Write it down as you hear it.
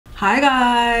Hi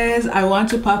guys, I want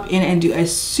to pop in and do a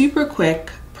super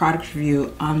quick product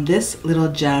review on this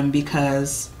little gem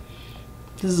because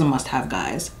this is a must-have,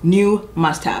 guys. New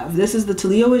must-have. This is the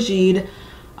Daley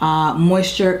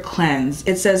Moisture Cleanse.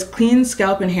 It says cleans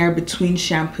scalp and hair between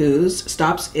shampoos,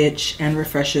 stops itch, and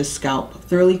refreshes scalp.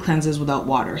 Thoroughly cleanses without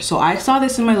water. So I saw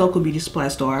this in my local beauty supply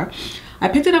store. I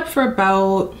picked it up for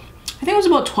about, I think it was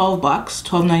about 12 bucks,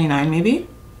 $12.99 maybe.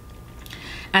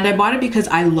 And I bought it because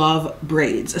I love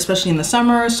braids, especially in the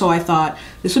summer. So I thought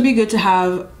this would be good to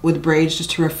have with braids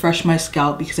just to refresh my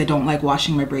scalp because I don't like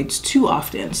washing my braids too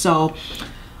often. So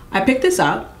I picked this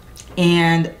up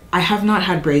and I have not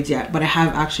had braids yet, but I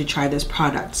have actually tried this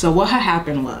product. So what had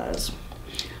happened was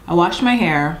I washed my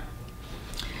hair.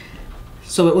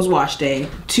 So it was wash day.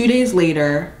 2 days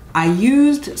later, I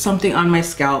used something on my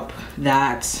scalp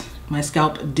that my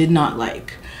scalp did not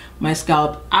like. My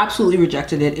scalp absolutely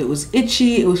rejected it. It was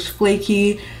itchy, it was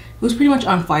flaky, it was pretty much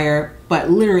on fire,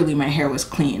 but literally my hair was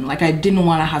clean. Like I didn't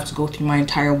want to have to go through my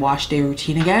entire wash day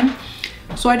routine again.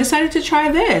 So I decided to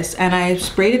try this and I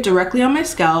sprayed it directly on my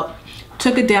scalp,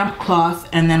 took a damp cloth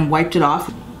and then wiped it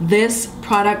off. This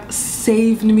product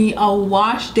saved me a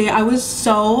wash day. I was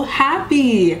so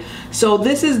happy. So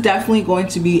this is definitely going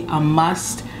to be a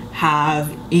must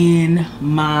have in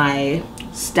my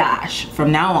stash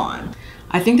from now on.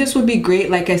 I think this would be great,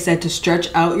 like I said, to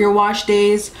stretch out your wash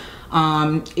days.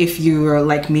 If you're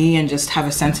like me and just have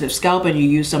a sensitive scalp and you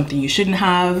use something you shouldn't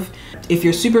have. If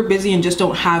you're super busy and just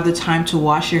don't have the time to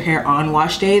wash your hair on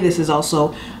wash day, this is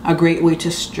also a great way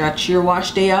to stretch your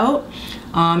wash day out.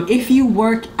 If you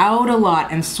work out a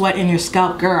lot and sweat in your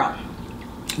scalp, girl,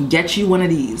 get you one of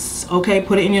these, okay?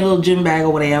 Put it in your little gym bag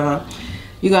or whatever.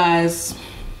 You guys,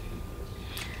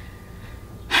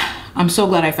 I'm so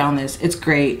glad I found this. It's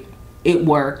great. It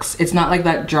works. It's not like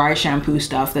that dry shampoo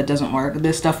stuff that doesn't work.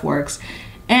 This stuff works.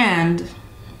 And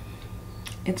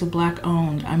it's a black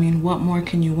owned. I mean, what more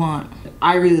can you want?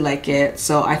 I really like it.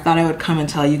 So I thought I would come and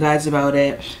tell you guys about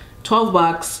it. 12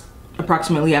 bucks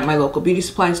approximately at my local beauty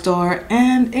supply store.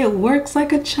 And it works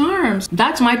like a charm.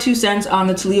 That's my 2 cents on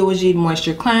the Daley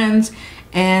Moisture Cleanse.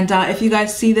 And if you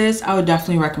guys see this, I would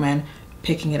definitely recommend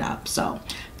picking it up. So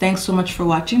thanks so much for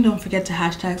watching. Don't forget to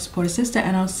hashtag support a sister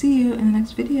and I'll see you in the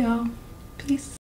next video. Peace.